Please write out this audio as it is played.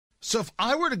So if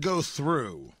I were to go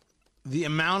through the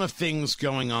amount of things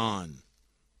going on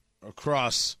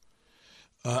across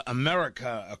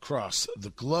America, across the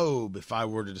globe, if I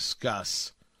were to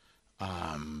discuss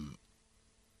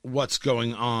what's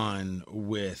going on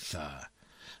with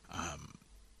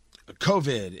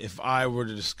COVID, if I were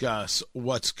to discuss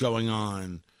what's going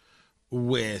on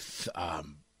with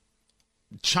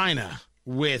China,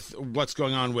 with what's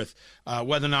going on with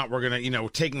whether or not we're going to,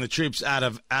 taking the troops out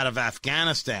of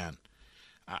Afghanistan,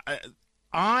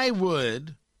 I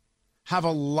would have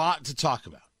a lot to talk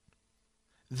about.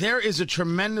 There is a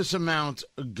tremendous amount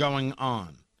going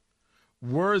on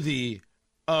worthy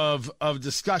of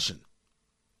discussion.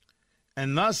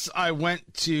 And thus I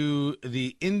went to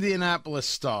the Indianapolis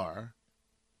Star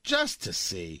just to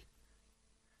see.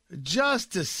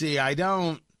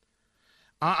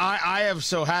 I have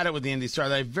so had it with the Indy Star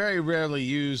that I very rarely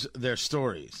use their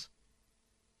stories.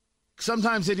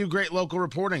 Sometimes they do great local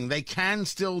reporting. They can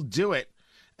still do it.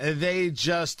 They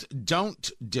just don't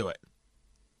do it.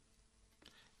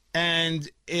 And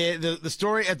the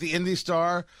story at the Indy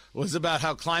Star was about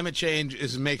how climate change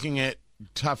is making it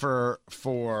tougher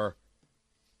for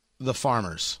the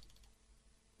farmers.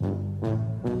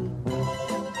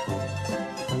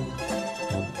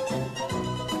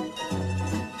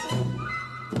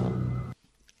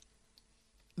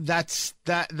 That's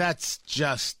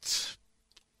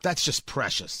just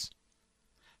precious.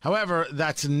 However,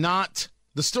 that's not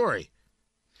the story.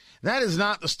 That is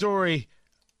not the story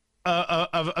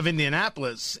of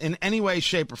Indianapolis in any way,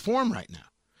 shape, or form right now.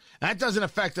 That doesn't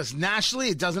affect us nationally.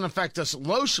 It doesn't affect us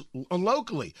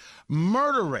locally.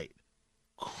 Murder rate,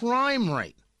 crime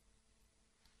rate.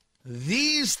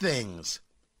 These things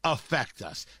affect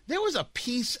us. There was a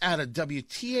piece out of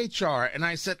WTHR, and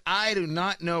I said, I do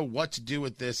not know what to do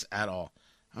with this at all.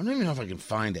 I don't even know if I can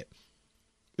find it.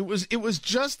 It was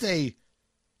just a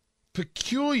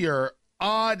peculiar,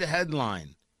 odd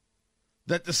headline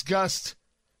that discussed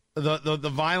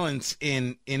the violence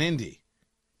in Indy.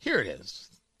 Here it is.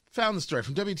 Found the story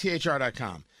from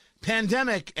WTHR.com.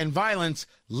 Pandemic and violence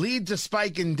lead to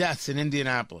spike in deaths in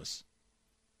Indianapolis.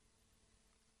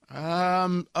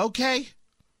 Okay.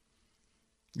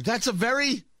 That's a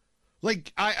very,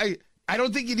 I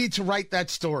don't think you need to write that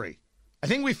story. I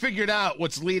think we figured out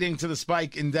what's leading to the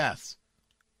spike in deaths.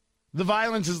 The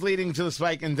violence is leading to the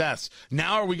spike in deaths.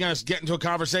 Now are we going to get into a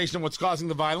conversation of what's causing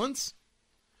the violence?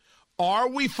 Are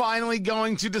we finally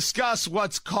going to discuss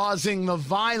what's causing the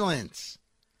violence?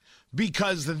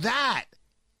 Because that's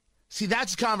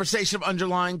a conversation of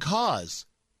underlying cause.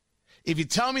 If you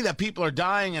tell me that people are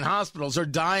dying in hospitals or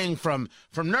dying from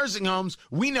nursing homes,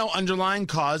 we know underlying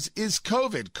cause is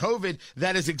COVID. COVID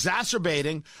that is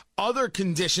exacerbating other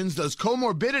conditions, those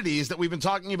comorbidities that we've been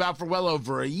talking about for well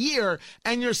over a year,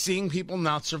 and you're seeing people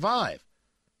not survive.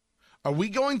 Are we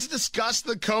going to discuss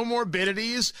the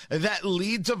comorbidities that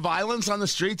lead to violence on the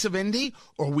streets of Indy,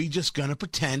 or are we just going to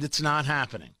pretend it's not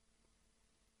happening?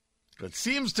 It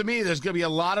seems to me there's going to be a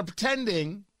lot of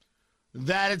pretending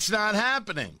that it's not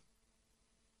happening.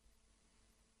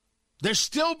 They're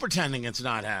still pretending it's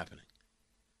not happening.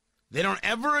 They don't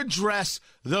ever address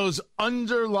those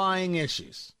underlying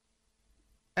issues.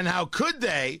 And how could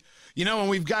they, when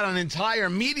we've got an entire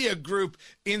media group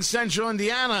in central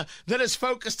Indiana that is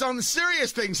focused on the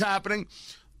serious things happening,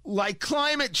 like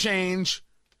climate change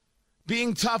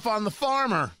being tough on the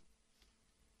farmer.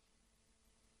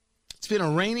 It's been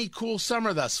a rainy, cool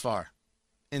summer thus far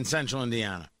in central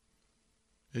Indiana.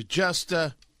 Just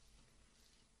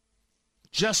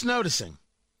noticing.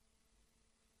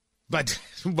 But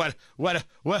what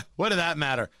did that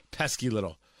matter? Pesky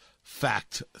little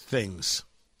fact things.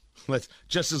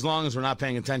 Just as long as we're not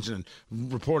paying attention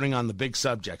and reporting on the big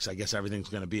subjects, I guess everything's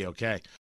going to be okay.